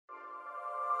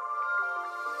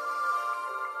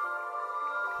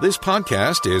This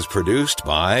podcast is produced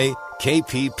by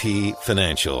KPP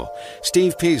Financial.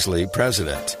 Steve Peasley,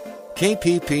 President.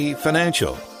 KPP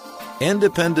Financial.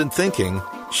 Independent thinking,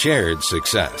 shared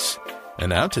success. And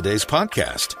now today's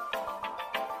podcast.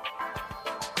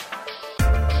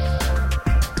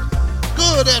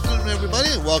 Good afternoon,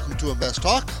 everybody, and welcome to Invest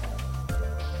Talk.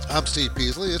 I'm Steve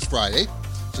Peasley. It's Friday,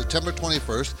 September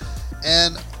 21st,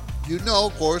 and you know,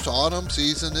 of course, autumn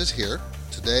season is here.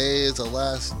 Today is the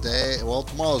last day. Well,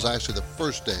 tomorrow is actually the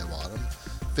first day of autumn,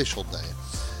 official day.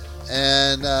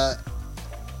 And,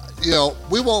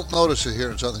 we won't notice it here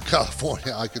in Southern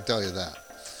California, I can tell you that.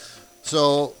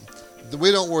 So, we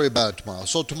don't worry about it tomorrow.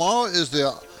 So, tomorrow is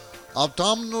the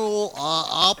autumnal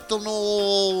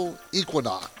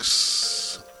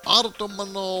equinox.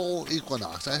 Autumnal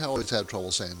equinox. I always had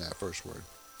trouble saying that first word.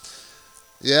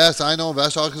 Yes, I know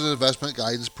InvestTalk is an investment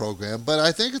guidance program, but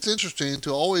I think it's interesting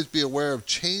to always be aware of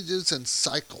changes and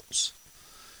cycles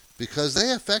because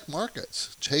they affect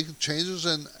markets. Changes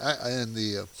in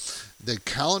the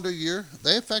calendar year,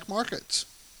 they affect markets.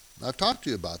 I've talked to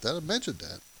you about that. I've mentioned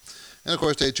that. And, of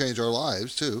course, they change our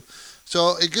lives, too.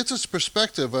 So it gets us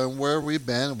perspective on where we've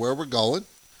been and where we're going.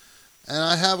 And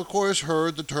I have, of course,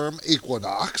 heard the term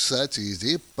equinox. That's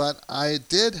easy. But I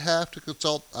did have to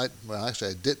consult, I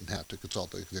didn't have to consult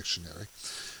the dictionary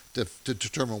to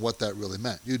determine what that really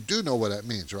meant. You do know what that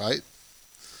means, right?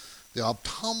 The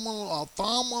autumnal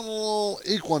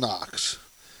equinox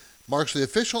marks the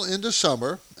official end of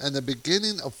summer and the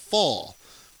beginning of fall.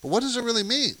 But what does it really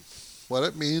mean? What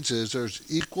it means is there's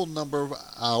equal number of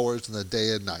hours in the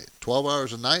day and night. 12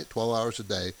 hours a night, 12 hours a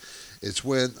day. It's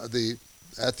when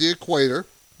at the equator,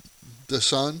 the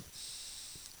sun,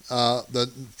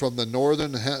 from the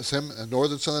northern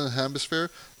southern hemisphere,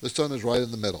 the sun is right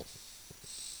in the middle.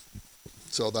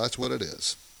 So that's what it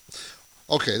is.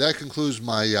 Okay, that concludes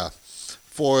my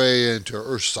foray into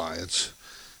earth science.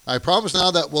 I promise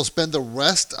now that we'll spend the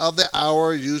rest of the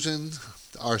hour using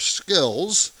our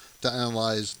skills to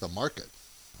analyze the market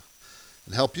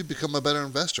and help you become a better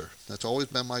investor. That's always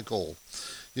been my goal.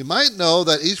 You might know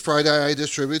that each Friday I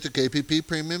distribute the KPP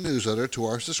Premium Newsletter to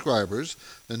our subscribers.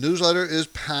 The newsletter is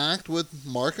packed with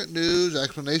market news,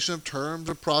 explanation of terms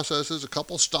and processes, a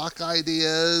couple stock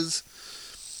ideas,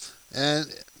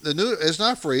 and it's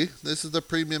not free. This is the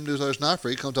Premium Newsletter. It's not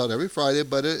free. It comes out every Friday,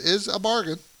 but it is a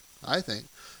bargain, I think.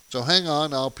 So hang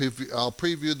on. I'll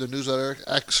preview the newsletter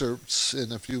excerpts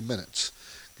in a few minutes.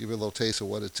 Give you a little taste of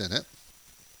what it's in it.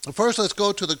 First, let's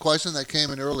go to the question that came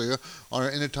in earlier on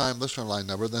our Anytime Listener Line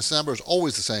number. This number is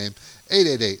always the same,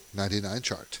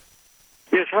 888-99-CHART.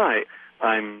 Yes, hi.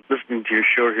 I'm listening to your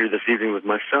show here this evening with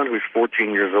my son, who's 14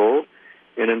 years old,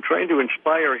 and I'm trying to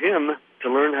inspire him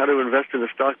to learn how to invest in the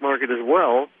stock market as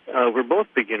well. We're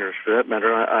both beginners, for that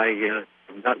matter. I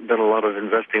have not done a lot of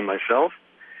investing myself.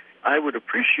 I would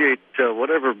appreciate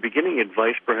whatever beginning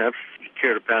advice perhaps you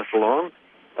care to pass along.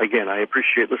 Again, I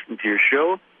appreciate listening to your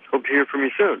show. Hope to hear from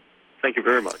you soon. Thank you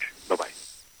very much. Bye-bye.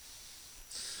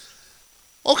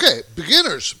 Okay,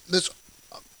 beginners.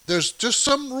 There's just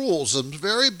some rules, some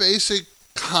very basic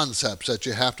concepts that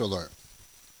you have to learn.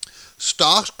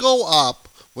 Stocks go up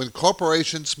when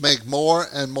corporations make more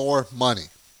and more money.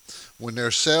 When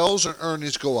their sales and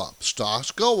earnings go up.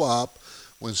 Stocks go up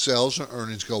when sales and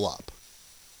earnings go up.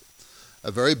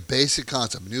 A very basic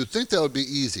concept. And you'd think that would be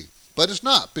easy, but it's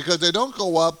not, because they don't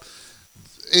go up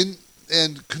in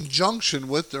conjunction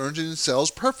with the earnings and sales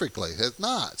perfectly. It's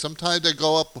not. Sometimes they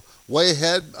go up way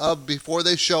ahead of before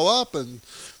they show up, and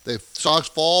stocks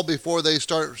fall before they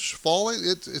start falling.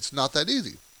 It's not that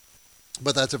easy.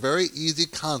 But that's a very easy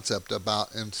concept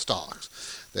in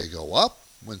stocks. They go up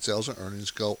when sales and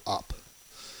earnings go up.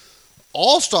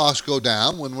 All stocks go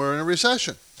down when we're in a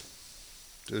recession.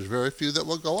 There's very few that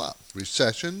will go up.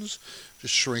 Recessions,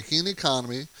 just shrinking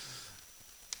economy,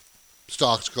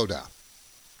 stocks go down.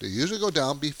 They usually go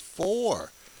down before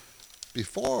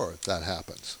that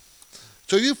happens.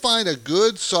 So you find a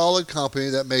good, solid company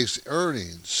that makes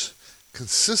earnings,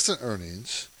 consistent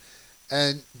earnings,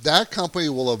 and that company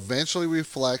will eventually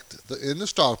reflect in the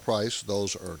stock price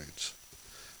those earnings.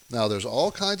 Now, there's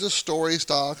all kinds of story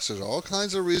stocks. There's all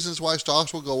kinds of reasons why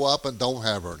stocks will go up and don't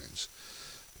have earnings.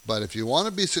 But if you want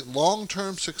to be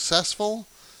long-term successful,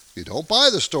 you don't buy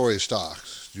the story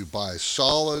stocks. You buy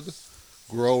solid,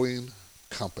 growing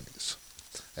companies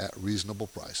at reasonable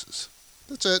prices.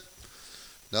 That's it.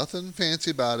 Nothing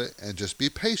fancy about it, and just be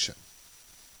patient.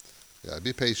 You got to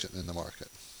be patient in the market.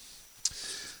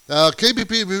 Now,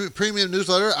 KPP Premium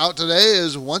Newsletter out today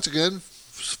is once again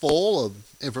full of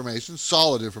information,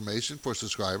 solid information for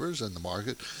subscribers in the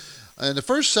market. And the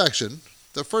first section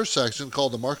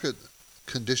called the Market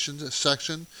Conditions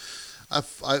section,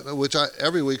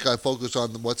 every week I focus on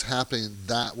what's happening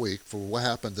that week for what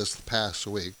happened this past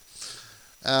week.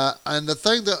 And the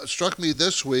thing that struck me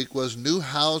this week was new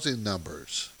housing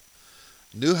numbers.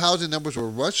 New housing numbers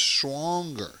were much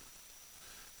stronger.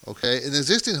 Okay, in the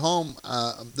existing home,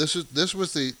 this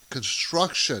was the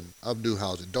construction of new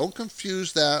housing. Don't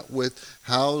confuse that with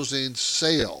housing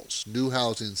sales. New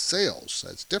housing sales,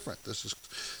 that's different. This is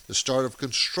the start of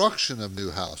construction of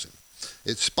new housing.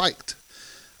 It spiked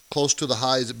close to the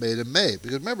highs it made in May.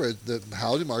 Because remember, the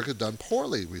housing market has done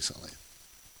poorly recently.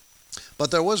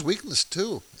 But there was weakness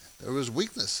too. There was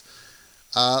weakness.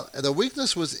 And the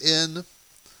weakness was in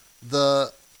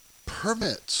the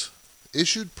permits.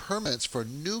 Issued permits for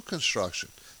new construction.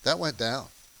 That went down.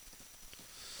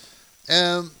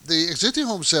 And the existing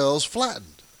home sales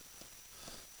flattened.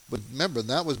 But remember,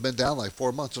 that was been down like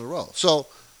 4 months in a row. So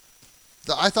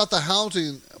I thought the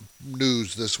housing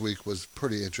news this week was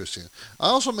pretty interesting. I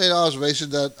also made an observation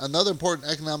that another important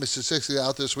economic statistic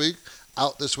out this week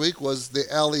was the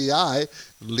LEI,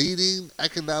 leading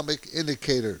economic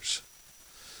indicators.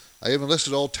 I even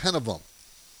listed all 10 of them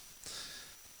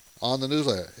on the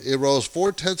newsletter. It rose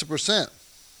 0.4%.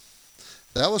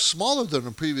 That was smaller than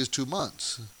the previous 2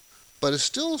 months, but it's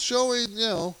still showing,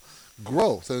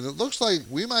 growth. And it looks like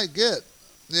we might get,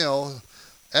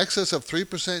 excess of 3%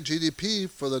 GDP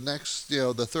for the next,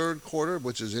 the third quarter,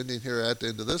 which is ending here at the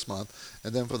end of this month,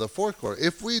 and then for the fourth quarter.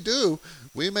 If we do,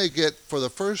 we may get, for the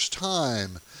first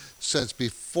time since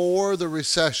before the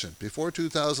recession, before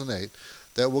 2008,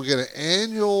 that we'll get an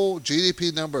annual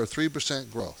GDP number of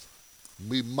 3% growth.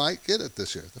 We might get it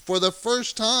this year for the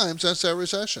first time since that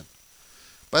recession.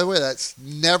 By the way, that's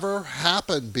never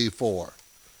happened before,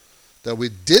 that we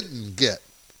didn't get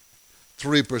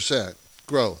 3%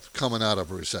 growth coming out of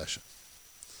a recession.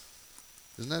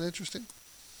 Isn't that interesting?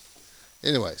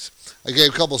 Anyways, I gave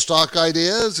a couple of stock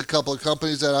ideas, a couple of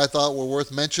companies that I thought were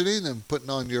worth mentioning and putting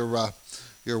on your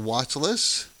watch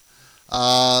list.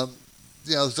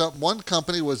 One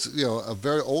company was, a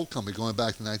very old company going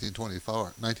back to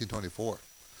 1924.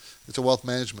 It's a wealth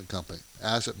management company.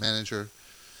 Asset manager,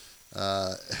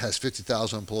 has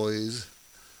 50,000 employees,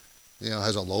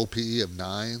 has a low PE of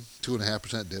 9,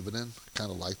 2.5% dividend. Kind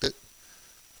of liked it.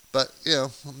 But,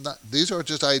 these are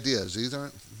just ideas. These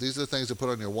are things to put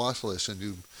on your watch list, and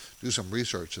you do some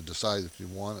research and decide if you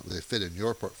want it, they fit in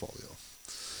your portfolio.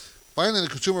 Finally, in the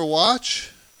Consumer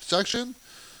Watch section,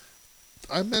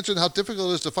 I mentioned how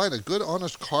difficult it is to find a good,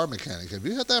 honest car mechanic. Have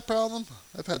you had that problem?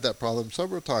 I've had that problem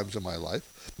several times in my life.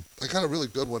 I got a really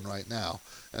good one right now,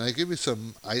 and I give you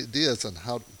some ideas on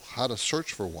how to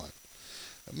search for one.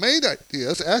 Main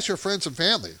ideas: ask your friends and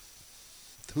family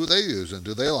who they use and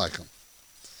do they like them.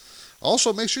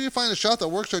 Also, make sure you find a shop that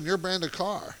works on your brand of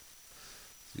car.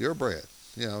 Your brand.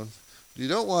 You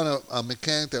don't want a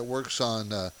mechanic that works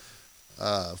on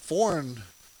foreign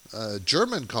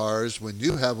German cars when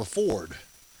you have a Ford.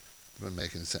 Doesn't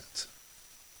make any sense.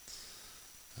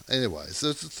 Anyways,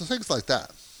 there's things like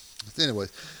that.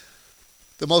 Anyways,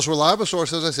 the most reliable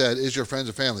source, as I said, is your friends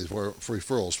and family for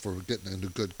referrals for getting into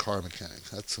good car mechanic.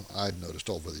 That's what I've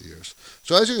noticed over the years.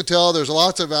 So as you can tell, there's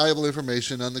lots of valuable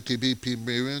information on the KPP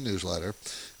Premium newsletter,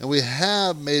 and we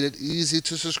have made it easy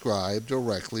to subscribe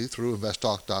directly through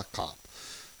investtalk.com.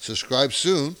 Subscribe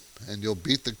soon, and you'll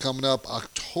beat the coming up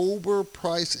October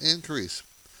price increase.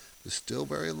 It's still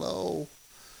very low,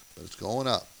 but it's going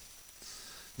up.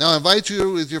 Now, I invite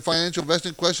you with your financial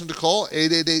investing question to call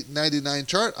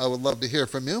 888-99-CHART. I would love to hear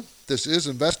from you. This is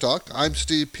Invest Talk. I'm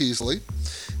Steve Peasley.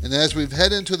 And as we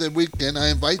head into the weekend, I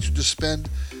invite you to spend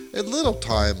a little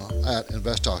time at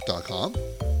investtalk.com.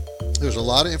 There's a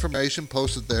lot of information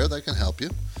posted there that can help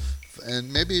you.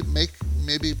 And maybe you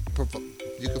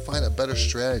can find a better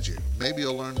strategy. Maybe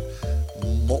you'll learn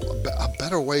a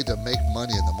better way to make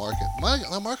money in the market.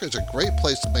 The market is a great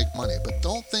place to make money, but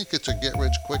don't think it's a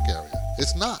get-rich-quick area.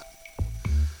 It's not.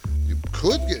 You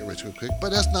could get rich quick, but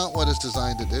that's not what it's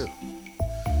designed to do.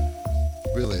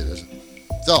 Really, it isn't.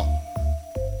 So,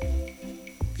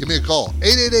 give me a call.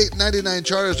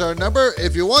 888-99-CHART is our number.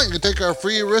 If you want, you can take our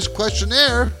free risk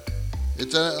questionnaire.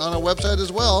 It's on our website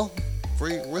as well.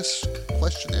 Free risk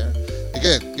questionnaire.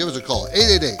 Again, give us a call.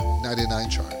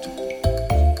 888-99-CHART.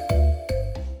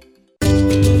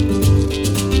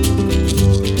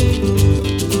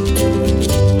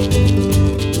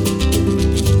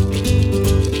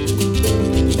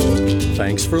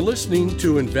 Thanks for listening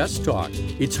to Invest Talk.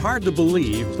 It's hard to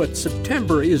believe, but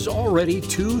September is already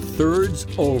 2/3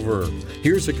 over.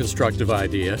 Here's a constructive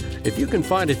idea. If you can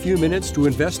find a few minutes to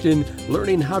invest in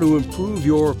learning how to improve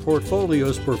your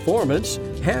portfolio's performance,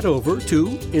 head over to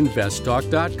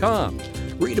investtalk.com.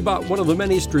 read about one of the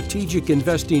many strategic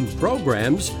investing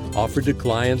programs offered to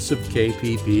clients of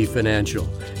KPP Financial.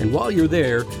 And while you're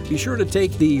there, be sure to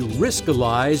take the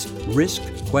Riskalyze Risk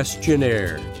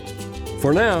Questionnaire.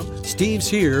 For now, Steve's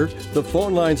here, the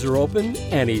phone lines are open,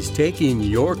 and he's taking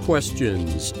your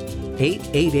questions.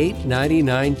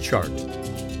 888-99-CHART.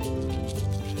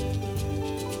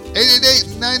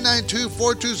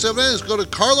 888-992-4278. Let's go to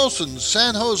Carlos in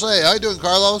San Jose. How you doing,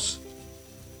 Carlos?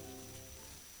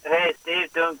 Hey,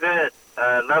 Steve, doing good.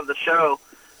 Love the show.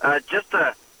 Just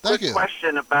a quick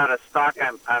question about a stock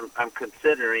I'm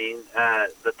considering.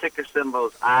 The ticker symbol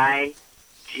is I,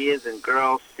 G as in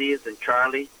girl, C as in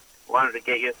Charlie. Wanted to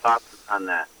get your thoughts on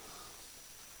that.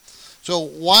 So,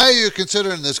 why are you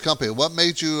considering this company? What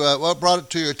made you? What brought it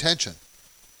to your attention?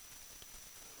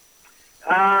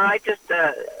 I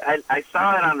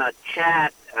saw it on the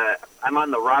chat. I'm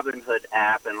on the Robinhood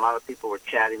app, and a lot of people were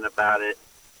chatting about it.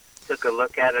 Took a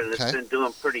look at it, and It's been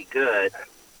doing pretty good.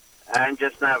 I'm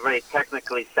just not very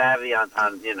technically savvy on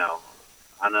an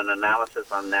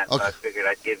analysis on that, so I figured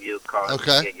I'd give you a call to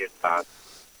get your thoughts.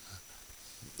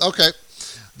 Okay.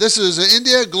 This is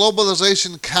India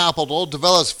Globalization Capital,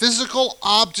 develops physical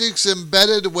objects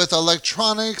embedded with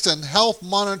electronics and health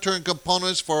monitoring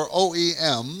components for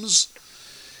OEMs.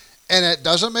 And it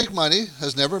doesn't make money,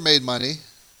 has never made money.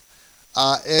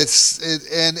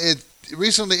 It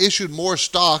recently issued more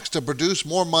stocks to produce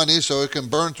more money so it can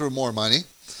burn through more money.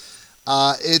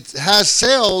 It has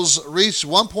sales reached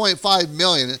 1.5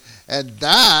 million, and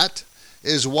that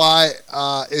is why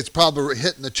it's probably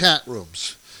hitting the chat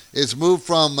rooms. It's moved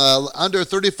from under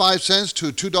 35 cents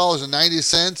to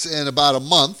 $2.90 in about a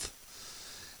month.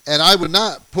 And I would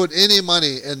not put any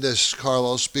money in this,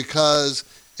 Carlos, because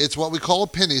it's what we call a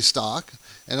penny stock,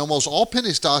 and almost all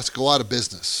penny stocks go out of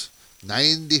business,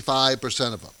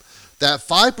 95% of them. That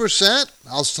 5%,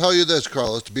 I'll tell you this,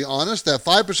 Carlos, to be honest, that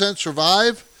 5%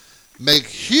 survive, make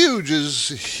huge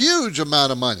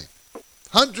amount of money,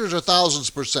 hundreds of thousands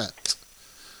percent.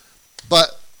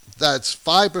 But that's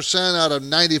 5% out of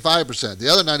 95%. The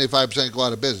other 95% go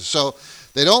out of business. So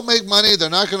they don't make money. They're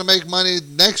not going to make money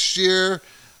next year.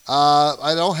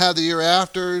 I don't have the year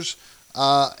afters.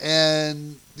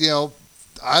 And, you know,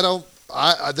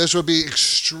 this would be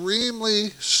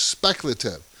extremely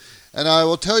speculative. And I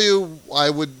will tell you, I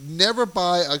would never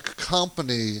buy a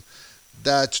company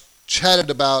that's chatted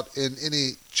about in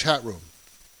any chat room.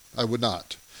 I would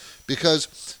not. Because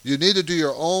you need to do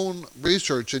your own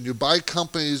research, and you buy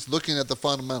companies looking at the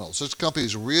fundamentals. This company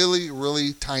is really,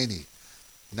 really tiny.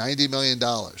 $90 million.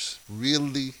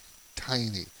 Really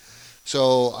tiny.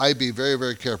 So I'd be very,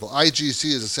 very careful. IGC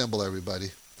is a symbol,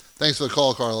 everybody. Thanks for the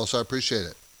call, Carlos. I appreciate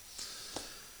it.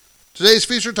 Today's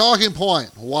featured talking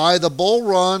point: why the bull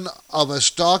run of a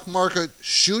stock market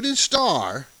shooting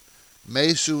star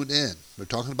may soon end. We're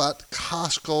talking about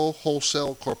Costco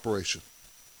Wholesale Corporation.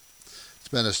 It's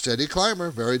been a steady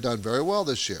climber, done very well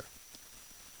this year.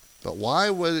 But why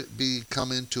would it be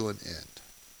coming to an end?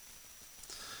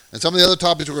 And some of the other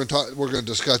topics we're going to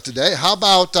discuss today. How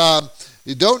about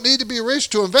you don't need to be rich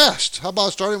to invest? How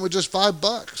about starting with just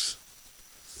 $5?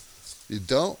 You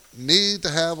don't need to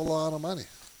have a lot of money.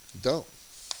 You don't.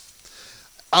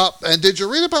 And did you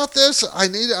read about this? I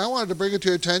wanted to bring it to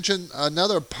your attention.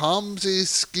 Another Ponzi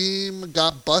scheme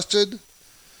got busted.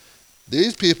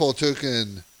 These people took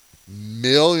in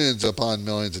millions upon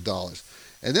millions of dollars.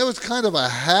 And it was kind of a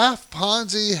half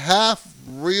Ponzi, half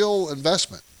real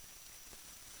investment.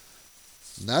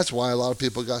 And that's why a lot of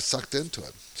people got sucked into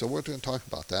it. So we're going to talk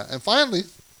about that. And finally,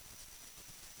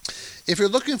 if you're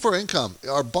looking for income,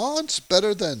 are bonds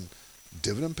better than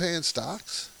dividend-paying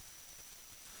stocks?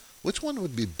 Which one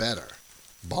would be better,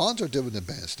 bonds or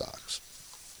dividend-paying stocks?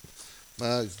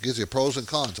 It gives you pros and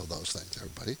cons of those things,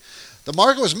 everybody. The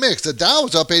market was mixed. The Dow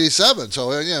was up 87,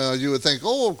 so you would think,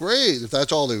 oh, great, if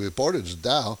that's all they reported is the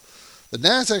Dow. The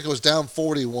Nasdaq was down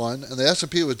 41, and the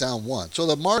S&P was down 1. So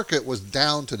the market was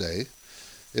down today.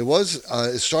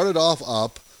 It started off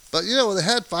up, but they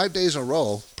had 5 days in a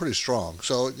row, pretty strong.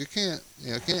 So you can't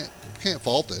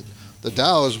fault it. The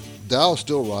Dow is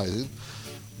still rising,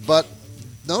 but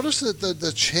notice that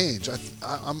the change.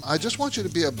 I just want you to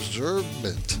be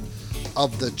observant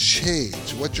of the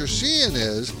change. What you're seeing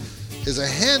is a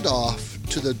handoff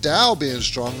to the Dow being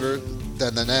stronger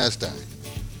than the Nasdaq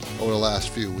over the last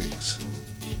few weeks.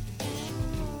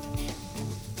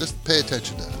 Just pay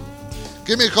attention to that.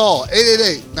 Give me a call,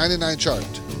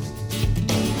 888-99-CHART.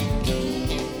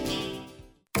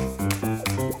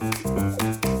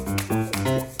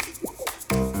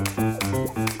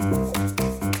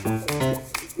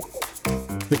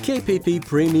 The KPP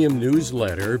Premium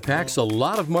Newsletter packs a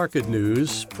lot of market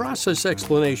news, process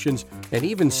explanations, and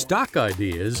even stock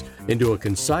ideas into a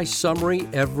concise summary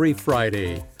every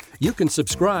Friday. You can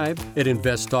subscribe at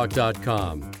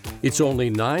investtalk.com. It's only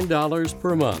 $9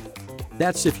 per month.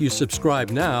 That's if you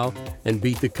subscribe now and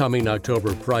beat the coming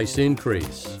October price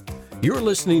increase. You're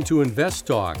listening to Invest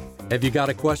Talk. Have you got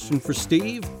a question for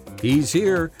Steve? He's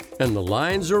here, and the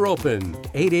lines are open.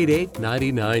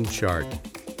 888-99-CHART.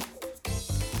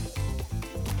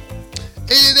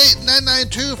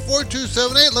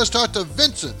 888-992-4278. Let's talk to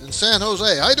Vincent in San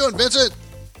Jose. How you doing, Vincent?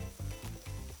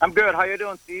 I'm good. How you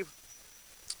doing, Steve?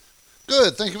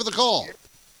 Good. Thank you for the call.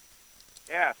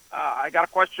 Yeah. I got a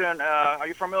question. Are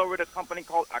you familiar with a company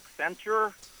called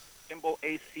Accenture? Symbol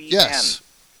ACN. Yes.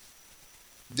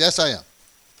 Yes, I am.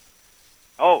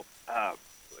 Oh,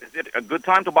 is it a good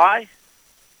time to buy?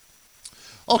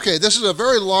 Okay, this is a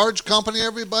very large company,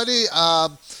 everybody.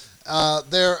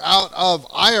 They're out of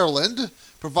Ireland,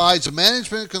 provides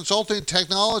management, consulting,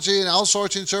 technology, and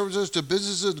outsourcing services to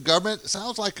businesses and government. It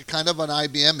sounds like a kind of an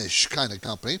IBM-ish kind of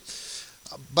company.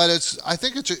 But I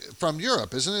think it's from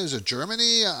Europe, isn't it? Is it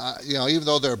Germany? Even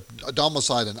though they're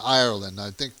domiciled in Ireland,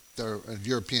 I think they're a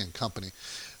European company.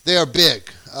 They are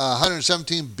big,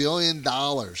 $117 billion.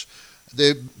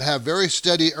 They have very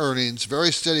steady earnings,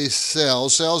 very steady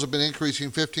sales. Sales have been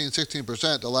increasing 15,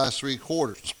 16% the last 3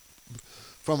 quarters,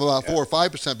 from about 4 or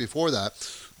 5% before that.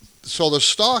 So the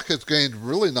stock has gained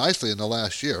really nicely in the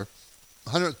last year,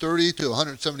 130 to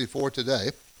 174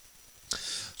 today.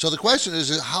 So the question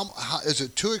is how is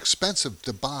it too expensive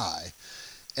to buy?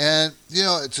 And,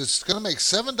 it's going to make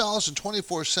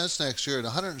 $7.24 next year at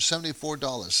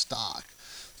 $174 stock.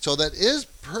 So that is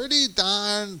pretty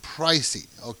darn pricey,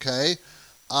 okay?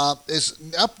 It's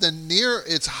up near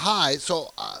its high.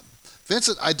 So,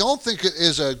 Vincent, I don't think it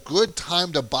is a good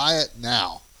time to buy it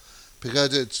now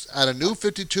because it's at a new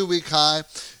 52-week high.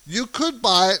 You could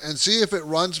buy it and see if it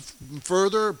runs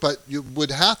further, but you would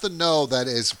have to know that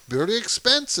it's pretty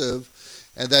expensive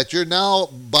and that you're now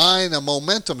buying a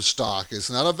momentum stock. It's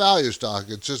not a value stock.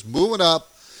 It's just moving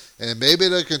up, and maybe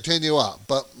it'll continue up.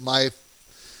 But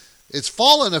it's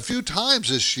fallen a few times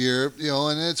this year,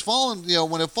 and it's fallen,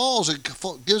 when it falls, it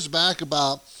gives back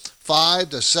about 5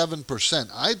 to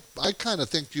 7%. I kind of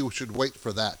think you should wait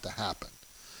for that to happen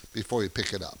before you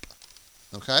pick it up.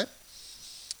 Okay?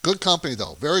 Good company,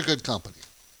 though. Very good company.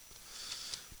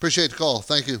 Appreciate the call.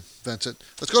 Thank you, Vincent.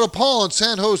 Let's go to Paul in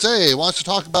San Jose. He wants to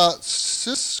talk about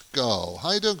Cisco.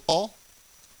 How you doing, Paul?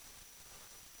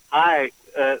 Hi.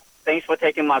 Thanks for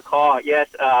taking my call. Yes,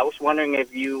 I was wondering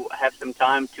if you have some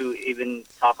time to even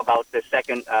talk about the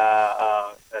second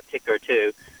ticker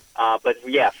too. But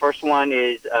yeah, first one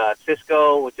is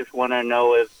Cisco. We just want to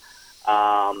know if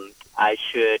I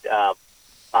should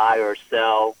buy or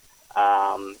sell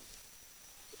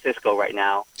Cisco right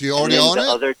now. Do you already own it? The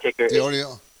other ticker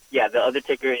the other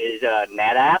ticker is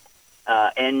NetApp,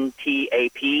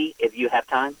 NTAP, if you have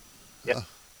time. Yep.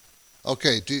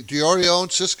 Okay. Do you already own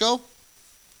Cisco?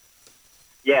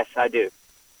 Yes, I do.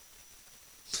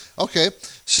 Okay.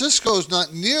 Cisco is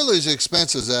not nearly as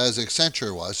expensive as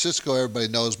Accenture was. Cisco, everybody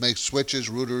knows, makes switches,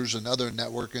 routers, and other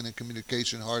networking and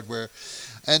communication hardware.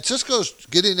 And Cisco's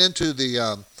getting into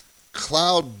the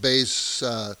cloud-based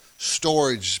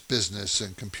storage business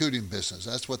and computing business.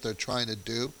 That's what they're trying to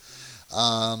do,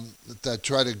 to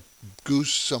try to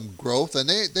goose some growth. And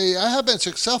they have been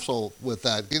successful with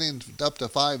that, getting up to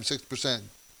 5-6%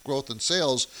 growth in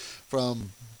sales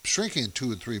from shrinking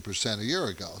 2 or 3% a year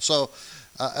ago. So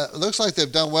it looks like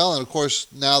they've done well. And, of course,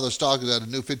 now the stock is at a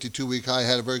new 52-week high.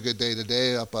 Had a very good day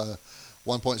today, up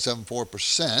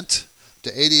 1.74%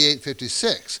 to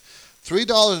 $88.56.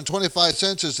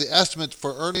 $3.25 is the estimate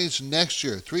for earnings next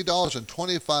year,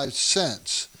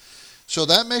 $3.25. So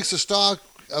that makes the stock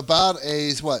about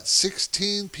a,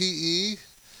 16 PE,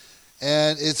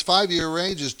 and its 5-year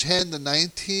range is 10 to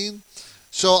 19.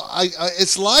 So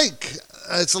it's like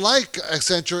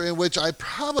Accenture, in which I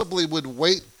probably would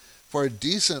wait for a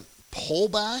decent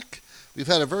pullback. We've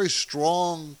had a very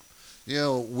strong,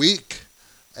 week,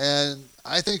 and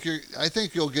I think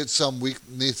you'll get some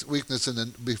weakness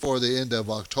before the end of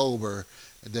October,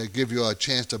 and they give you a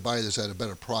chance to buy this at a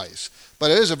better price.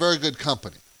 But it is a very good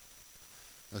company.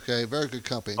 Okay, very good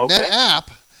company. Okay.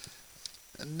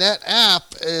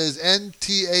 NetApp is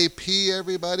NTAP,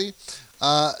 everybody.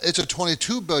 It's a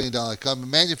 $22 billion company.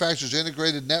 Manufactures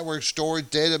integrated network storage,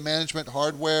 data management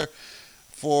hardware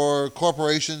for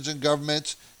corporations and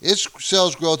governments. Its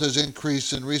sales growth has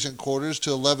increased in recent quarters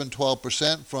to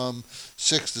 11-12% from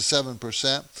 6 to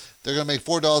 7%. They're going to make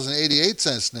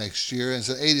 $4.88 next year, and it's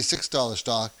an $86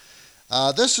 stock.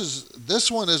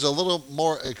 This one is a little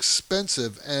more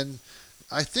expensive, and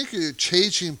I think you're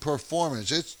chasing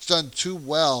performance. It's done too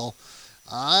well.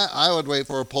 I would wait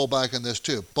for a pullback in this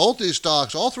too. Both these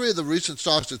stocks, all three of the recent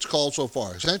stocks it's called so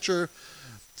far, Accenture,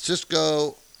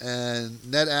 Cisco, and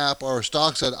NetApp, are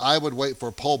stocks that I would wait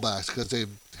for pullbacks because they've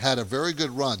had a very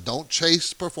good run. Don't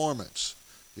chase performance.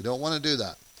 You don't want to do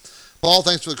that. Paul,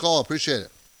 thanks for the call. Appreciate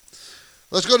it.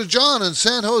 Let's go to John in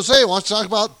San Jose. Wants to talk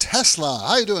about Tesla.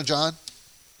 How you doing, John?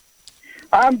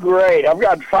 I'm great. I've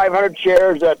got 500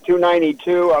 shares at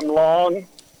 $292. I'm long.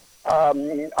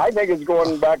 I think it's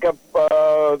going back up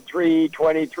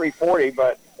 320, 340,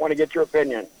 but want to get your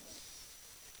opinion.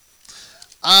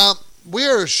 I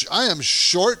am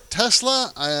short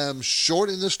Tesla. I am short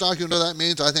in this stock. You know what that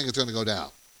means? I think it's going to go down.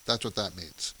 That's what that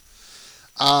means.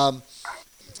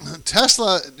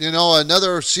 Tesla,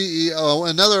 another CEO,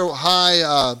 another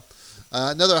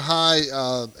high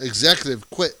executive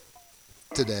quit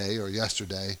today or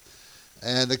yesterday,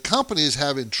 and the company is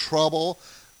having trouble.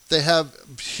 They have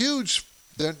huge.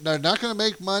 They're not going to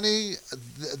make money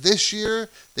this year.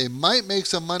 They might make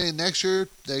some money next year.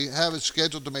 They have it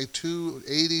scheduled to make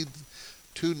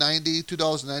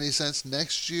 $2.90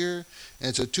 next year, and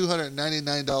it's a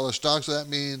 $299 stock. So that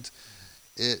means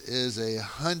it is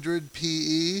 100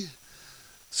 PE.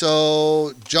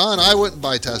 So, John, I wouldn't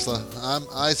buy Tesla.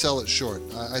 I sell it short.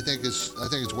 I think it's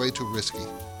way too risky.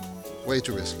 Way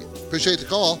too risky. Appreciate the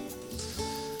call.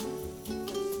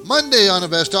 Monday on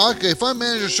Invest Talk, a fund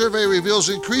manager survey reveals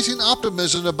increasing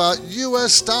optimism about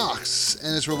U.S. stocks,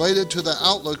 and it's related to the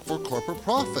outlook for corporate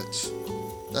profits.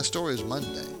 That story is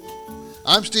Monday.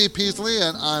 I'm Steve Peasley,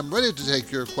 and I'm ready to take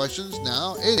your questions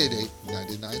now.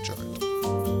 888-99-CHART.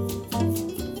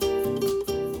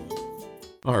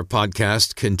 Our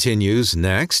podcast continues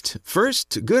next.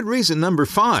 First, good reason number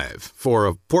 5 for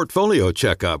a portfolio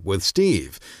checkup with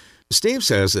Steve. Steve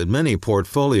says that many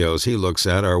portfolios he looks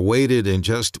at are weighted in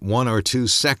just one or two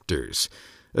sectors.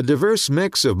 A diverse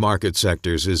mix of market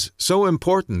sectors is so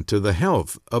important to the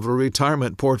health of a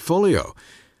retirement portfolio.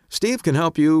 Steve can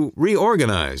help you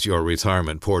reorganize your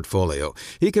retirement portfolio.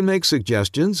 He can make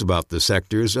suggestions about the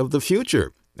sectors of the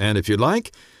future. And if you'd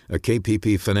like, a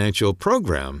KPP Financial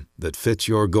program that fits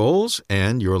your goals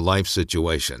and your life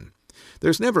situation.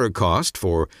 There's never a cost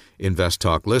for Invest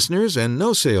Talk listeners and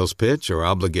no sales pitch or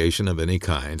obligation of any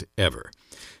kind, ever.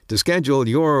 To schedule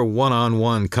your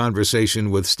one-on-one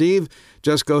conversation with Steve,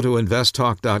 just go to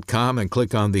investtalk.com and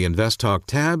click on the Invest Talk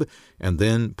tab and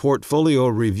then Portfolio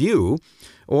Review,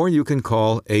 or you can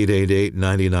call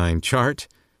 888-99-CHART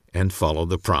and follow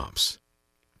the prompts.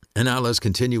 And now let's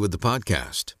continue with the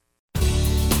podcast.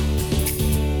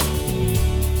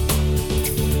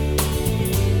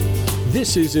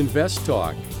 This is Invest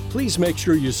Talk. Please make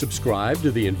sure you subscribe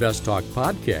to the Invest Talk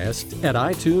podcast at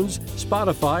iTunes,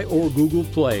 Spotify, or Google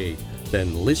Play.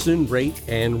 Then listen, rate,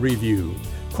 and review.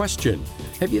 Question: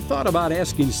 have you thought about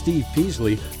asking Steve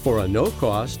Peasley for a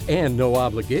no-cost and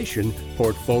no-obligation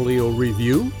portfolio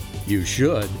review? You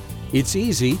should. It's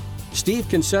easy. Steve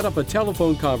can set up a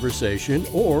telephone conversation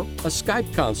or a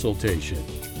Skype consultation.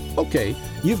 Okay,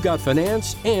 you've got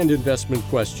finance and investment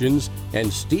questions,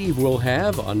 and Steve will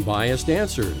have unbiased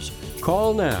answers.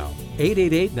 Call now,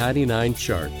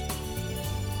 888-99-CHART.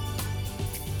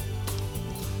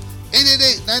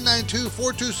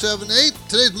 888-992-4278.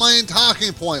 Today's main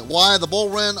talking point: why the bull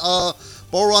run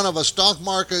of a stock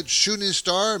market shooting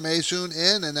star may soon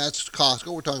end, and that's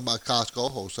Costco. We're talking about Costco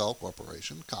Wholesale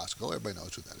Corporation. Costco, everybody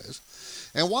knows who that is.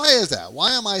 And why is that?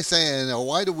 Why am I saying, or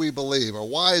why do we believe, or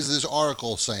why is this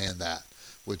article saying that,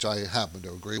 which I happen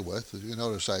to agree with? As you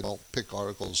notice, I don't pick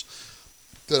articles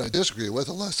that I disagree with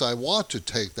unless I want to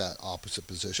take that opposite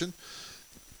position.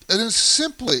 And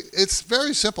it's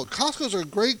very simple. Costco's a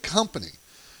great company.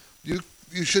 You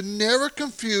should never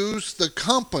confuse the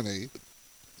company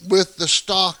with the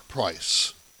stock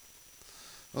price.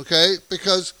 Okay?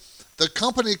 Because the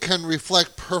company can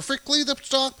reflect perfectly the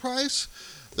stock price.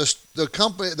 The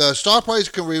stock price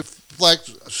can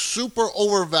reflect super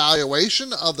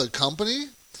overvaluation of the company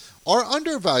or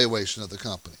undervaluation of the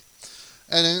company.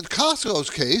 And in Costco's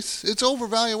case, it's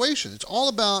overvaluation. It's all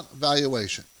about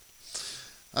valuation.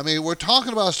 I mean, we're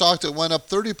talking about a stock that went up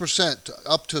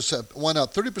 30%, went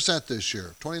up 30% this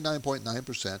year,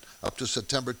 29.9% up to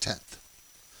September 10th.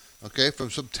 Okay,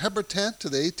 from September 10th to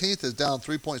the 18th is down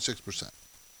 3.6%.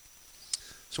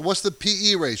 So what's the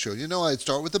PE ratio? You know, I'd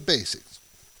start with the basics.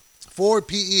 Forward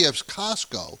PE of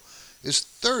Costco is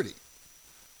 30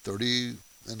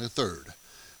 and a third.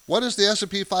 What is the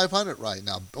S&P 500 right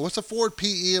now? What's the forward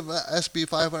PE of S&P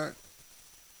 500?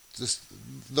 Just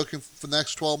looking for the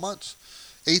next 12 months.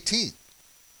 18.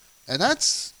 And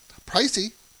that's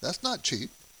pricey. That's not cheap.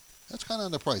 That's kind of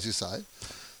on the pricey side.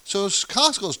 So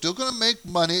Costco's still going to make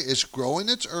money. It's growing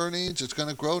its earnings. It's going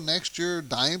to grow next year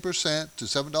 9% to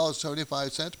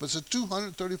 $7.75, but it's a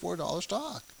 $234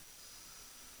 stock.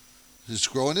 It's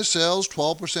growing its sales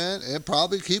 12%, and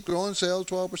probably keep growing sales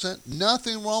 12%.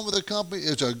 Nothing wrong with the company.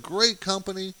 It's a great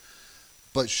company,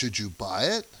 but should you buy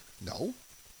it? No.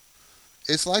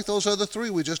 It's like those other three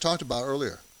we just talked about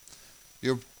earlier.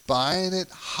 You're buying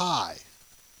it high.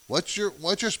 What you're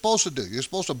supposed to do? You're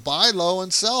supposed to buy low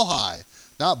and sell high,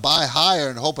 not buy higher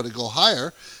and hope it'll go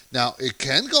higher. Now it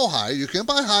can go higher. You can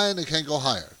buy high and it can go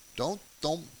higher. Don't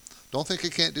think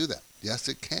it can't do that. Yes,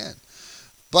 it can.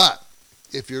 But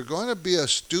if you're going to be a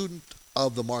student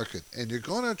of the market and you're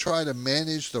going to try to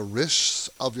manage the risks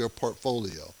of your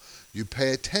portfolio, you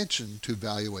pay attention to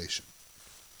valuation.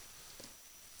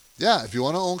 Yeah, if you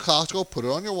want to own Costco, put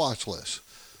it on your watch list.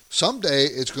 Someday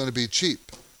it's going to be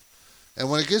cheap. And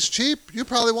when it gets cheap, you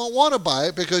probably won't want to buy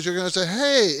it because you're going to say,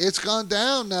 hey, it's gone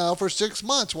down now for 6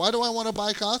 months. Why do I want to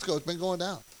buy Costco? It's been going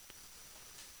down.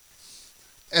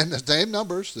 And the same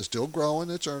numbers, they're still growing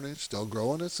its earnings, still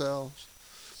growing its sales.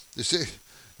 You see,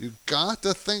 you got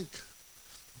to think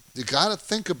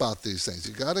about these things.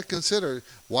 You got to consider,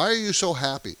 why are you so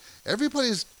happy?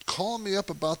 Everybody's calling me up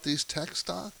about these tech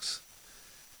stocks,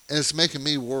 and it's making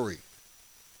me worry.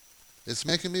 It's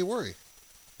making me worry.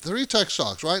 3 tech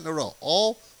stocks right in a row,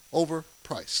 all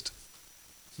overpriced.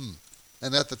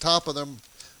 And at the top of them,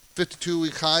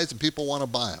 52-week highs, and people want to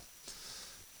buy them.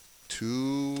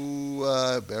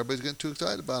 Everybody's getting too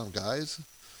excited about them, guys.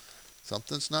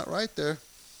 Something's not right there.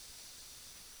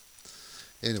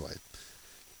 Anyway,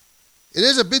 it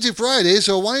is a busy Friday,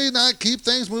 so why not keep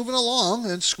things moving along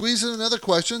and squeeze in another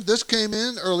question? This came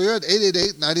in earlier at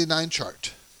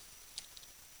 888-99-CHART.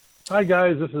 Hi,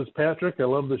 guys. This is Patrick. I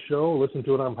love the show. Listen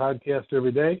to it on podcast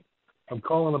every day. I'm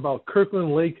calling about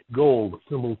Kirkland Lake Gold,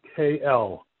 symbol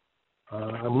KL.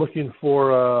 I'm looking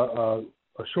for a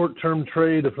short-term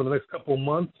trade for the next couple of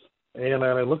months, and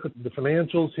I look at the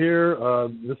financials here.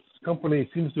 This company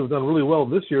seems to have done really well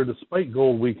this year despite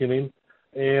gold weakening,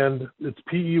 and its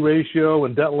PE ratio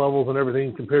and debt levels and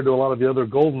everything compared to a lot of the other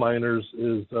gold miners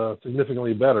is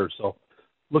significantly better. So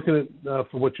looking at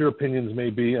for what your opinions may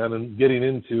be on getting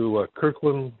into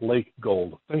Kirkland Lake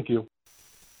Gold. Thank you.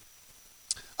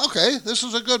 Okay, this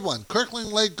is a good one.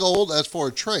 Kirkland Lake Gold, as for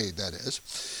a trade, that is.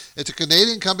 It's a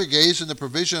Canadian company engaged in the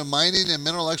provision of mining and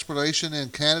mineral exploration in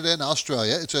Canada and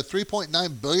Australia. It's a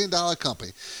 $3.9 billion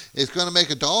company. It's going to make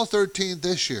 $1.13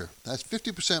 this year. That's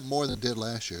 50% more than it did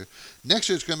last year. Next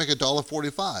year, it's going to make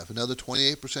 $1.45, another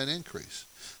 28% increase.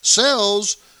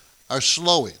 Sales are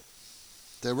slowing.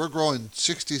 They were growing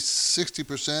 60%,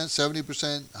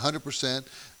 70%, 100%.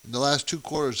 In the last 2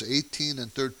 quarters, 18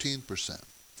 and 13%.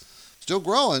 Still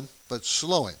growing, but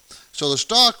slowing. So the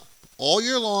stock all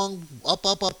year long, up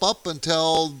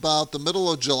until about the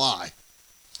middle of July.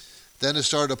 Then it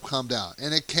started to come down.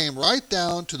 And it came right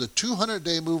down to the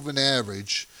 200-day moving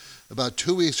average about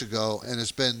 2 weeks ago, and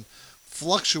it's been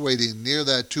fluctuating near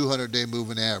that 200-day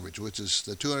moving average, which is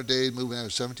the 200-day moving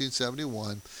average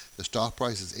 1771. The stock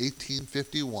price is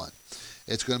 1851.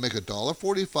 It's going to make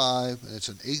 $1.45, and it's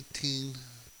an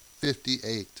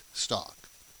 1858 stock.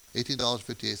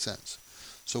 $18.58.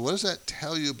 So what does that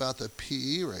tell you about the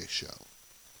PE ratio?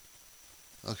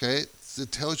 Okay,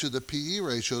 it tells you the PE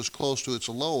ratio is close to its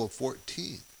low of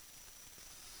 14.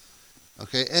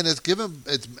 Okay, and it's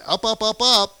up,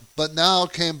 but now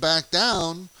it came back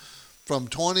down from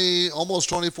 20, almost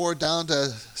 24 down to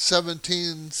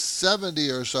 1770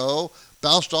 or so,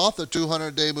 bounced off the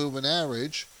 200-day moving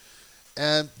average.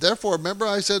 And therefore, remember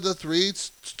I said the 3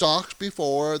 stocks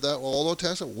before that all the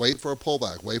tests, wait for a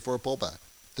pullback.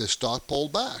 This stock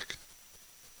pulled back.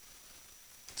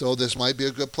 So this might be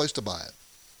a good place to buy it.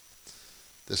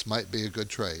 This might be a good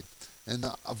trade. And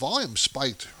the volume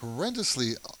spiked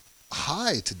horrendously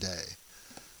high today.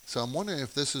 So I'm wondering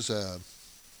if this is a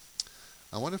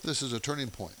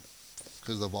turning point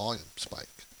because of the volume spike.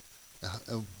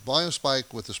 A volume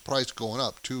spike with this price going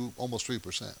up to almost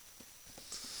 3%.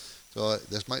 So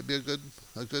this might be a good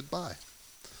buy.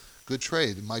 Good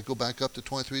trade. It might go back up to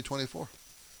 23, 24.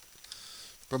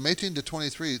 From 18 to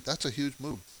 23, that's a huge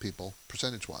move, people,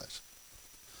 percentage-wise.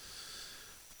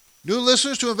 New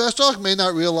listeners to Invest Talk may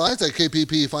not realize that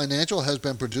KPP Financial has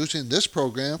been producing this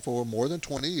program for more than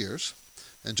 20 years.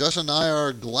 And Justin and I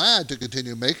are glad to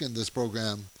continue making this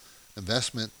program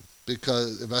Invest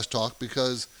Talk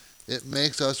because it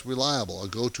makes us reliable, a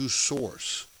go-to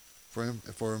source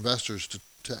for investors to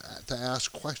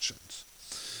ask questions.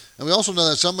 And we also know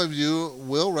that some of you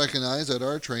will recognize that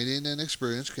our training and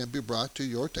experience can be brought to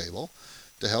your table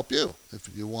to help you. If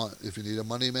you need a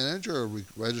money manager or a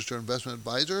registered investment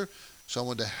advisor,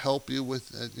 someone to help you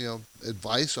with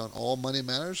advice on all money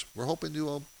matters, we're hoping you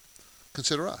will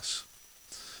consider us.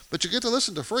 But you get to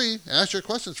listen to free, ask your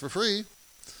questions for free.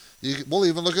 We'll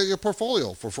even look at your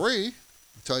portfolio for free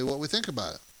and tell you what we think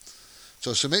about it.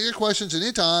 So submit your questions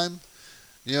anytime.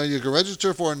 You can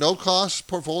register for a no-cost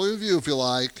portfolio review if you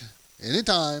like,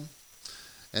 anytime.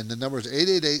 And the number is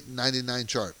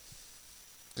 888-99-CHART.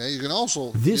 Okay, you can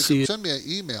also send me an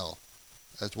email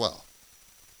as well.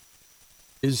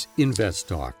 Is Invest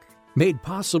Talk, made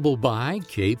possible by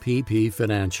KPP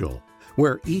Financial,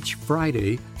 where each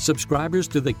Friday, subscribers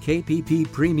to the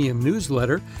KPP Premium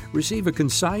newsletter receive a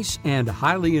concise and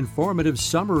highly informative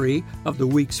summary of the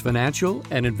week's financial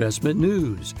and investment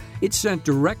news. It's sent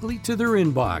directly to their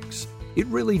inbox. It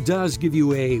really does give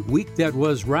you a week that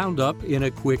was roundup in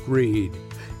a quick read.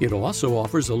 It also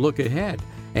offers a look ahead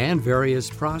and various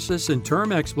process and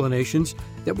term explanations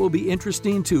that will be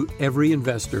interesting to every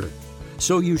investor.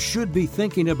 So you should be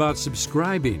thinking about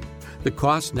subscribing. The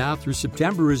cost now through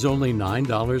September is only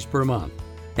 $9 per month.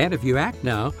 And if you act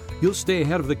now, you'll stay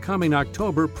ahead of the coming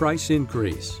October price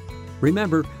increase.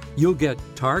 Remember, you'll get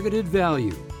targeted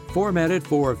value, formatted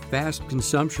for fast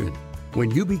consumption, when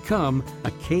you become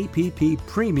a KPP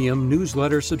Premium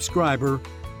newsletter subscriber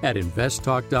at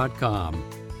investtalk.com.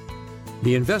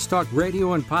 The Invest Talk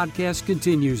radio and podcast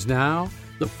continues now.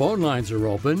 The phone lines are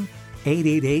open,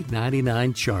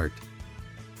 888-99-CHART.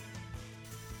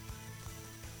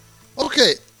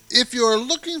 Okay, if you're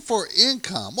looking for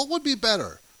income, what would be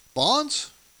better,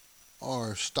 bonds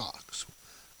or stocks?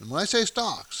 And when I say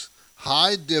stocks,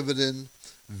 high dividend,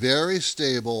 very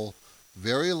stable,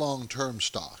 very long-term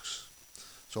stocks.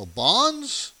 So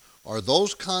bonds are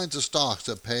those kinds of stocks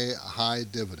that pay a high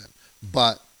dividend,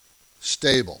 but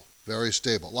stable, very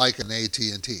stable, like an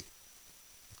AT&T.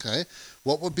 Okay,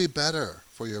 what would be better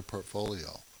for your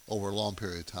portfolio over a long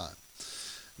period of time?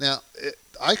 Now,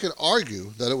 I could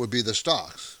argue that it would be the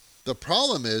stocks. The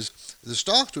problem is the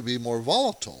stocks would be more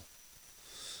volatile.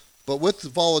 But with the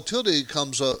volatility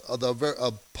comes a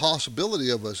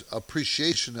possibility of an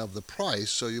appreciation of the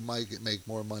price, so you might make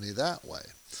more money that way.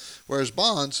 Whereas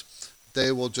bonds,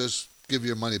 they will just give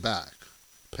your money back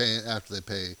after they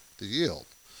pay the yield.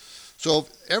 So if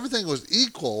everything was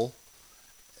equal,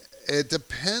 it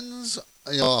depends,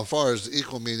 as far as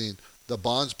equal meaning the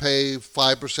bonds pay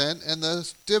 5% and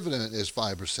the dividend is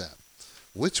 5%.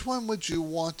 Which one would you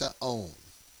want to own?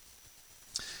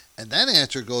 And that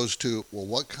answer goes to, well,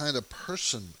 what kind of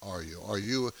person are you? Are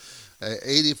you an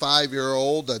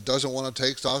 85-year-old that doesn't want to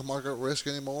take stock market risk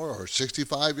anymore, or a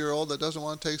 65-year-old that doesn't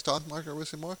want to take stock market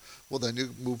risk anymore? Well, then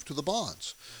you move to the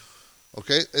bonds.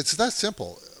 Okay, it's that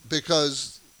simple,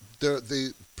 because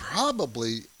they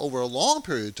probably over a long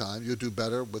period of time you'll do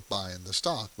better with buying the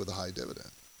stock with a high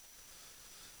dividend.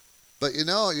 But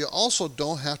you also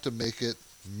don't have to make it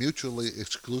mutually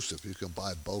exclusive. You can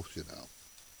buy both,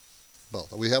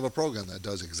 Both. We have a program that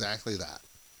does exactly that.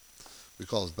 We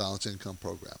call it Balanced Income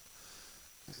Program.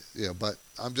 But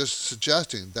I'm just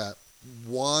suggesting that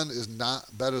one is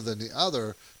not better than the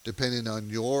other depending on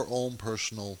your own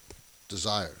personal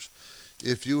desires.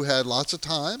 If you had lots of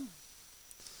time,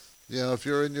 if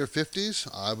you're in your 50s,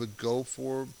 I would go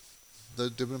for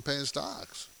the dividend-paying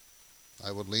stocks.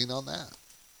 I would lean on that.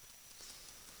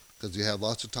 Because you have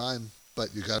lots of time,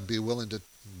 but you got to be willing to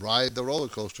ride the roller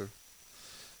coaster.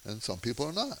 And some people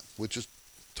are not, which is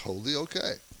totally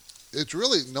okay. It's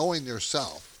really knowing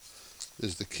yourself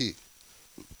is the key.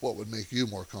 What would make you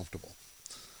more comfortable?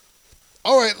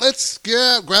 All right, let's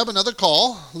grab another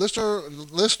call.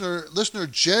 Listener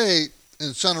Jay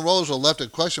in Santa Rosa left a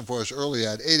question for us early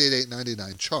at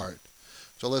 888-99-CHART.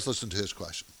 So let's listen to his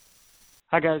question.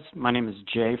 Hi, guys. My name is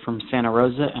Jay from Santa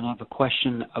Rosa, and I have a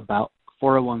question about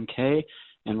 401k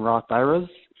and Roth IRAs.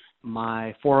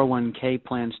 My 401k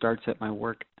plan starts at my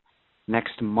work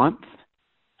next month.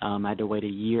 I had to wait a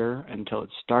year until it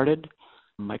started.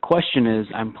 My question is,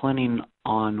 I'm planning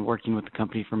on working with the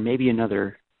company for maybe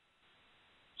another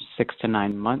 6 to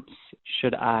 9 months.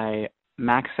 Should I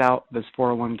max out this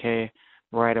 401k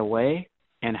right away?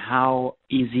 And how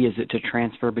easy is it to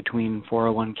transfer between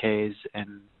 401ks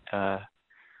and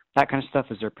that kind of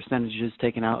stuff? Is there percentages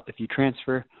taken out if you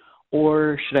transfer?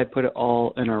 Or should I put it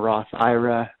all in a Roth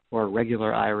IRA or a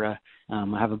regular IRA?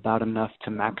 I have about enough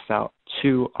to max out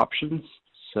 2 options.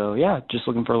 So, just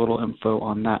looking for a little info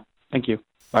on that. Thank you.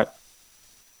 Bye.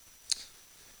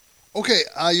 Okay,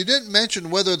 you didn't mention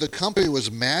whether the company was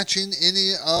matching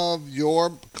any of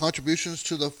your contributions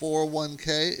to the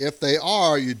 401k. If they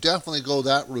are, you definitely go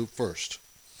that route first,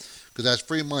 because that's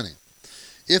free money.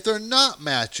 If they're not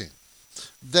matching,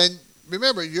 then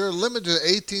remember, you're limited to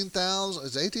 18,000.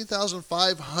 It's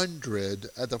 18,500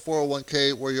 at the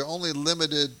 401k, where you're only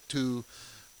limited to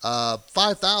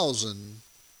 5,000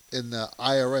 in the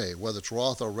IRA, whether it's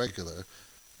Roth or regular.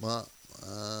 Well,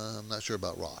 I'm not sure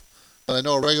about Roth, but I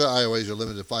know regular IRAs are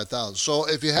limited to 5,000. So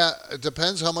if you have, it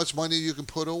depends how much money you can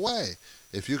put away.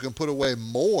 If you can put away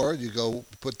more, you go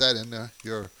put that in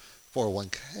your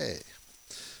 401k.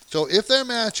 So if they're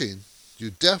matching,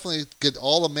 you definitely get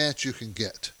all the match you can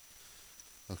get.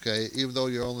 Okay, even though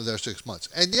you're only there 6 months.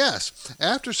 And yes,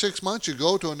 after 6 months, you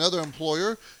go to another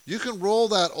employer. You can roll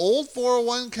that old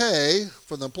 401k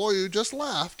from the employer you just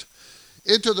left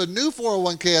into the new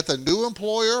 401k at the new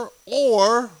employer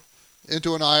or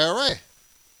into an IRA.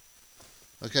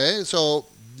 Okay, so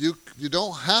you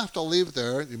don't have to leave it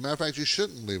there. As a matter of fact, you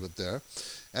shouldn't leave it there.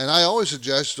 And I always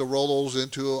suggest to roll those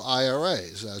into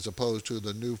IRAs as opposed to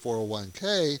the new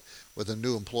 401k with a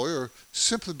new employer,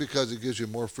 simply because it gives you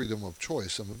more freedom of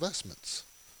choice of investments.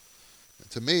 And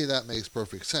to me, that makes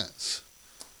perfect sense.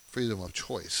 Freedom of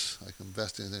choice. I can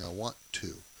invest in anything I want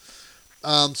to.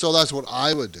 So that's what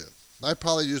I would do. I'd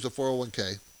probably use the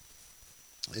 401k,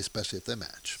 especially if they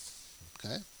match.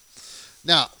 Okay.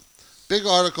 Now, big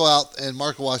article out in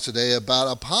MarketWatch today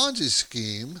about a Ponzi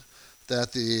scheme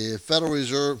that the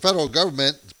federal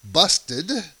government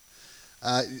busted.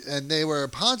 And they were a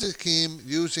Ponzi scheme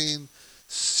using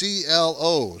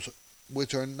CLOs,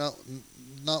 which are not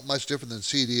much different than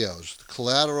CDOs,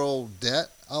 collateral debt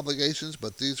obligations,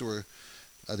 but these are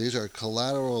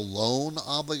collateral loan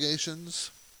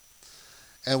obligations.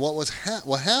 And what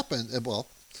happened? Well,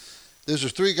 these are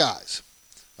three guys,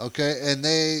 okay, and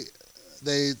they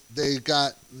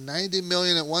got $90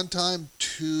 million at one time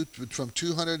from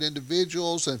 200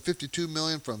 individuals, and $52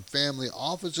 million from family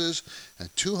offices,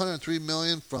 and $203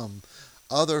 million from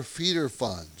other feeder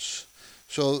funds.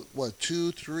 So what?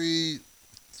 2, 3,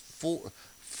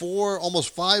 4,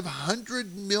 almost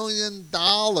 $500 million.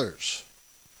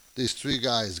 These three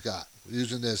guys got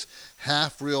using this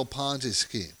half-real Ponzi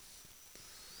scheme.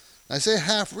 I say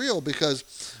half-real because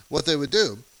what they would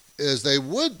do is they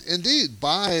would indeed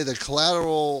buy the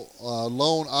collateral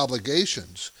loan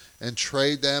obligations and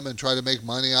trade them and try to make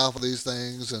money off of these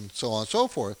things and so on and so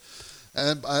forth.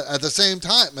 And at the same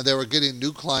time, they were getting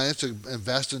new clients to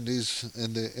invest in these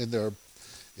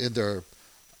in their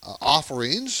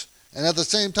offerings, and at the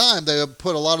same time, they would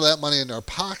put a lot of that money in their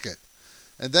pocket.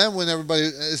 And then when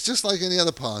it's just like any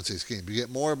other Ponzi scheme. You get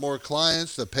more and more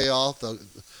clients to pay off the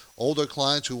older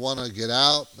clients who want to get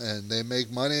out, and they make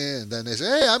money, and then they say,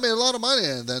 hey, I made a lot of money,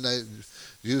 and then they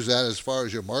use that as far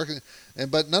as your marketing,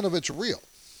 but none of it's real.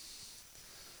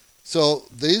 So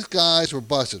these guys were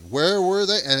busted. Where were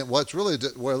they? And what really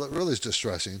is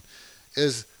distressing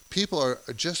is people are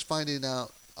just finding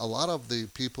out, a lot of the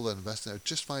people that invest in it are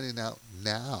just finding out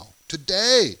now,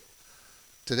 today,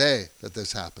 that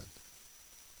this happened.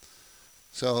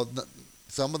 So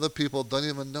some of the people don't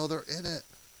even know they're in it.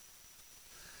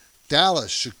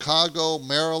 Dallas, Chicago,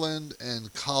 Maryland,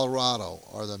 and Colorado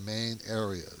are the main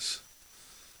areas.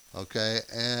 Okay,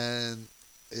 and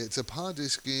it's a Ponzi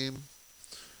scheme.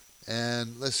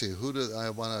 And let's see, who do I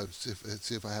want to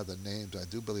see if I have the names? I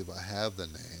do believe I have the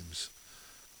names.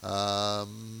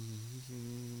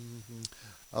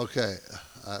 Okay,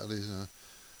 at least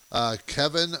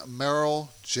Kevin Merrill,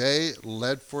 Jay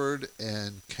Ledford,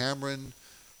 and Cameron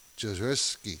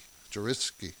Jarizski.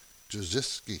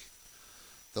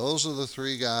 Those are the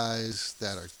three guys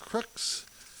that are crooks,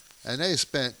 and they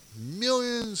spent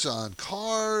millions on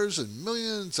cars and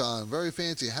millions on very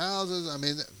fancy houses. I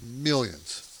mean,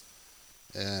 millions.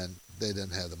 And they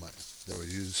didn't have the money. They were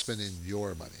spending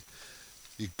your money.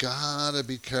 You gotta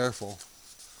be careful.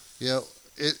 You know,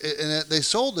 they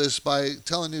sold this by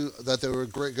telling you that they were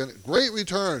great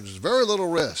returns, very little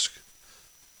risk.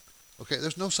 Okay,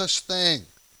 there's no such thing.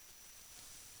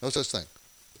 No such thing.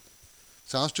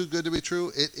 Sounds too good to be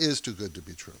true? It is too good to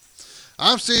be true.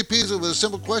 I'm Steve Peasley with a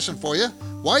simple question for you.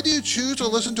 Why do you choose to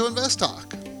listen to Invest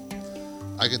Talk?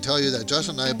 I can tell you that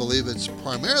Justin and I believe it's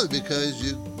primarily because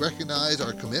you recognize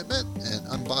our commitment and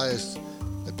unbiased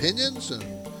opinions and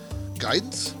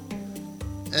guidance,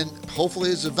 and hopefully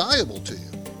it's valuable to you.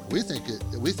 We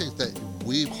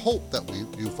hope that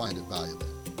you find it valuable.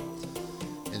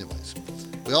 Anyways,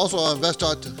 we also on Invest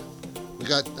Talk. We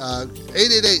got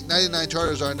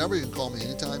 888-99-CHART is our number. You can call me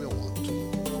anytime you want.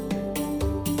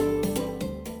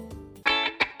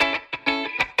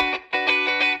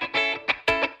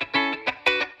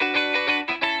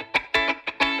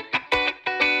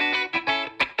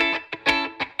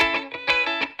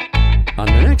 On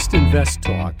the next Invest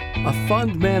Talk, A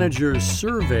fund manager's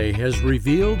survey has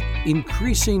revealed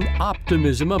increasing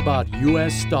optimism about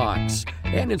U.S. stocks,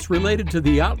 and it's related to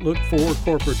the outlook for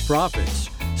corporate profits.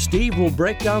 Steve will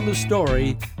break down the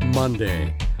story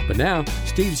Monday. But now,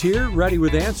 Steve's here, ready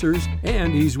with answers,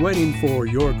 and he's waiting for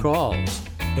your calls.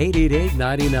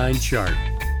 888-99-CHART.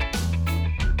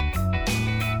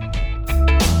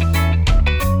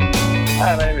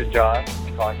 Hi, my name is John.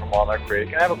 I'm calling from Walnut Creek,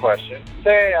 and I have a question.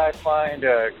 Say I find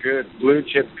a good blue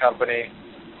chip company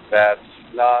that's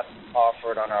not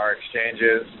offered on our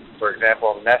exchanges, for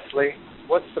example, Nestle.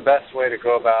 What's the best way to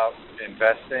go about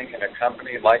investing in a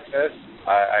company like this?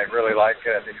 I really like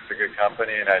it. I think it's a good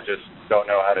company, and I just don't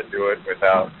know how to do it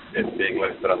without it being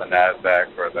listed on the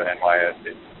NASDAQ or the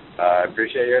NYSE. I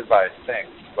appreciate your advice. Thanks.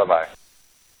 Bye-bye.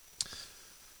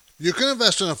 You can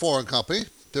invest in a foreign company.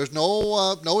 There's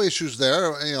no issues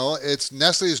there. You know,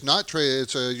 Nestle is not traded.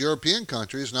 It's a European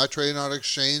country. It's not traded on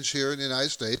exchange here in the United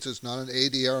States. It's not an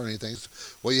ADR or anything.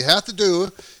 What you have to do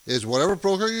is whatever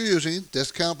broker you're using,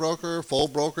 discount broker, full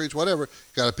brokerage, whatever,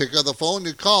 you got to pick up the phone,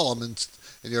 you call them, and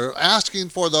you're asking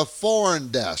for the foreign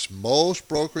desk. Most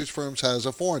brokerage firms has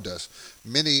a foreign desk.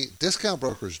 Many discount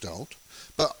brokers don't,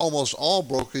 but almost all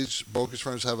brokerage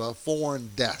firms have a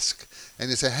foreign desk. And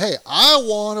you say, hey, I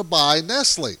want to buy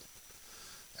Nestle.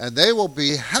 And they will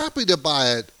be happy to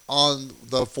buy it on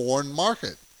the foreign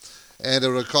market. And it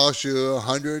will cost you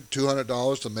 $100,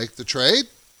 $200 to make the trade.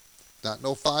 Not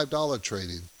no $5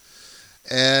 trading.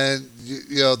 And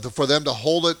for them to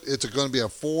hold it, it's going to be a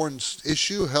foreign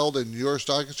issue held in your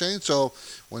stock exchange. So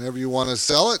whenever you want to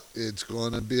sell it, it's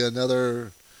going to be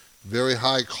another very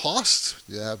high cost.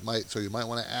 So you might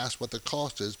want to ask what the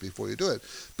cost is before you do it.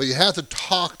 But you have to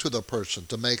talk to the person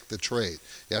to make the trade.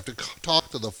 You have to talk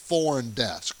to the foreign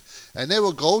desk. And they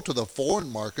will go to the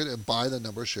foreign market and buy the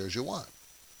number of shares you want.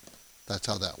 That's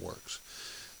how that works.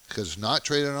 Because it's not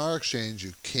traded on our exchange,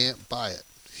 you can't buy it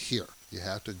here. You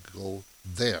have to go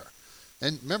there.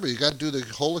 And remember, you got to do the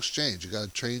whole exchange. You got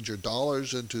to change your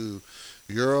dollars into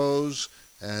euros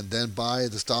and then buy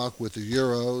the stock with the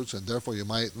euros, and therefore you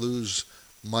might lose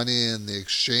money in the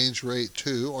exchange rate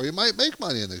too, or you might make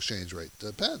money in the exchange rate.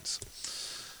 Depends.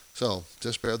 So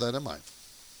just bear that in mind.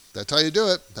 That's how you do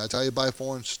it. That's how you buy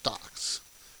foreign stocks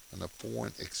on a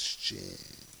foreign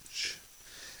exchange.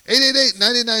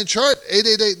 888-99-CHART,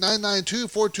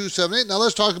 888-992-4278. Now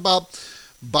let's talk about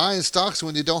buying stocks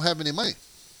when you don't have any money.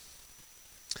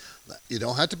 You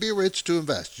don't have to be rich to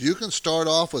invest. You can start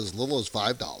off with as little as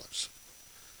 $5.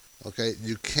 Okay,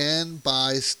 you can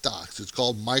buy stocks. It's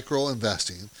called micro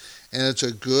investing, and it's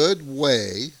a good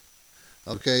way.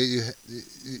 Okay,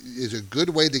 it's a good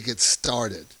way to get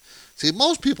started. See,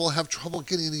 most people have trouble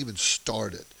getting even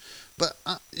started, but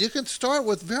you can start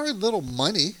with very little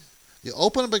money. You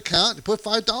open up an account, you put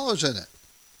 $5 in it.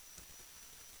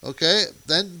 Okay,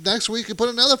 then next week you put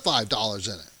another $5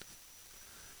 in it.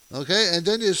 Okay, and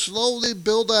then you slowly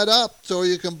build that up so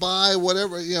you can buy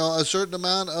whatever, a certain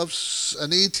amount of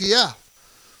an ETF.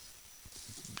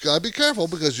 Got to be careful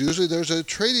because usually there's a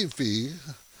trading fee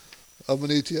of an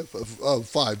ETF of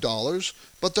 $5,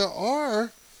 but there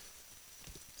are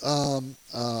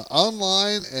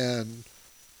online and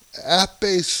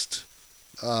app-based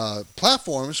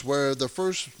platforms where the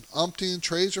first umpteen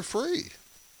trades are free.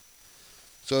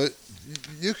 So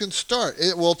you can start.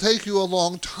 It will take you a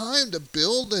long time to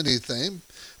build anything,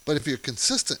 but if you're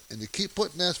consistent and you keep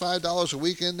putting that $5 a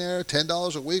week in there,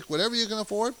 $10 a week, whatever you can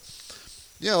afford,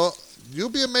 you'll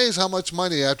be amazed how much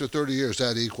money after 30 years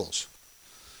that equals.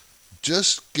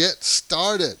 Just get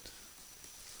started.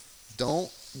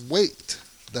 Don't wait.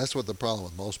 That's what the problem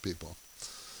with most people.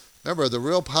 Remember, the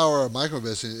real power of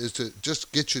micro-investing is to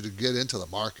just get you to get into the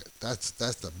market. That's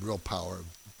the real power of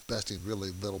investing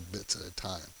really little bits at a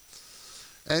time.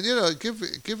 And, give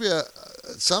you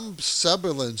some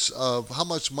semblance of how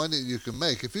much money you can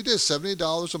make. If you did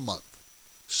 $70 a month,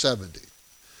 70.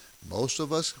 Most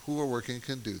of us who are working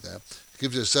can do that. It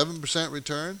gives you a 7%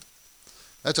 return.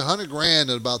 That's $100,000 in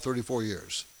about 34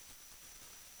 years.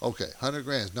 Okay,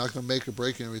 $100,000 is not going to make or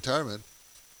break in retirement,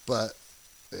 but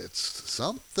it's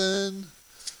something.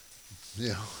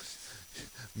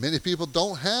 Many people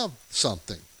don't have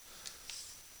something.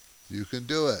 You can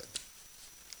do it.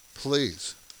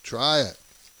 Please, try it.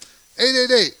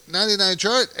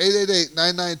 888-99-CHART,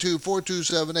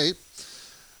 888-992-4278.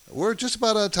 We're just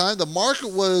about out of time. The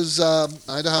market was, I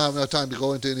don't have enough time to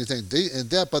go into anything in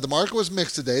depth, but the market was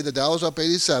mixed today. The Dow was up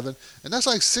 87, and that's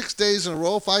like 6 days in a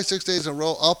row, 5-6 days in a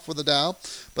row up for the Dow,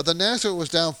 but the Nasdaq was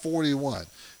down 41.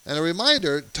 And a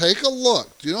reminder, take a look.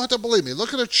 You don't have to believe me.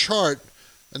 Look at a chart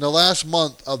in the last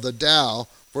month of the Dow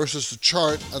versus the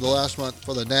chart of the last month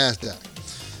for the Nasdaq.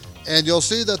 And you'll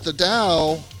see that the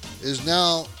Dow is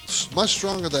now much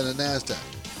stronger than the NASDAQ.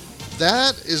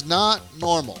 That is not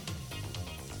normal.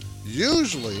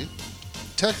 Usually,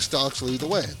 tech stocks lead the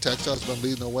way. Tech stocks have been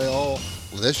leading the way all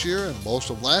this year and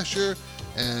most of last year,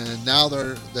 and now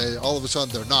they all of a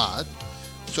sudden they're not.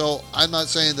 So I'm not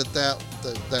saying that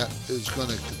is going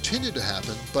to continue to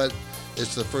happen, but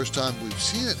it's the first time we've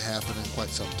seen it happen in quite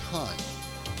some time.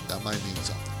 That might mean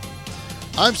something.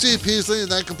 I'm Steve Peasley,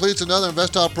 and that completes another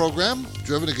Invest Talk program,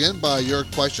 driven again by your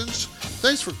questions.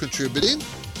 Thanks for contributing.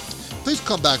 Please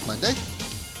come back Monday.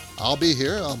 I'll be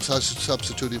here. I'm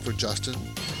substituting for Justin.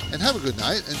 And have a good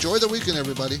night. Enjoy the weekend,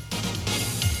 everybody.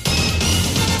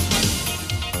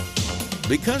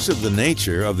 Because of the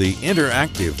nature of the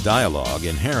interactive dialogue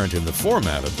inherent in the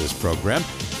format of this program,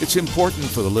 it's important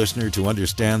for the listener to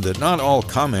understand that not all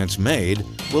comments made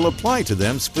will apply to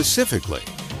them specifically.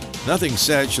 Nothing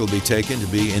said shall be taken to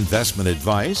be investment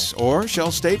advice, or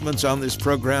shall statements on this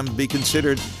program be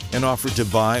considered an offer to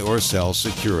buy or sell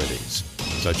securities.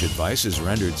 Such advice is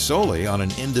rendered solely on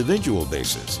an individual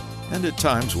basis, and at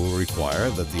times will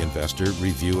require that the investor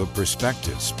review a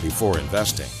prospectus before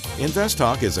investing. Invest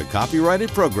Talk is a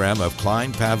copyrighted program of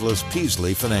Klein Pavlis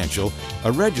Peasley Financial,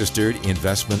 a registered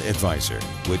investment advisor,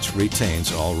 which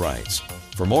retains all rights.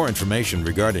 For more information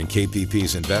regarding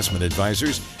KPP's investment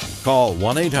advisors, call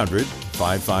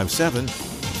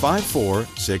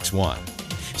 1-800-557-5461.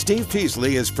 Steve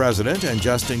Peasley is President and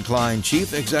Justin Klein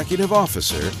Chief Executive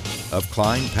Officer of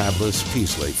Klein Pavlis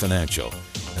Peasley Financial.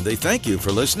 And they thank you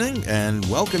for listening and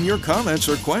welcome your comments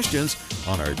or questions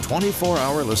on our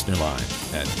 24-hour listener line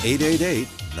at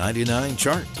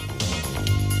 888-99-CHART.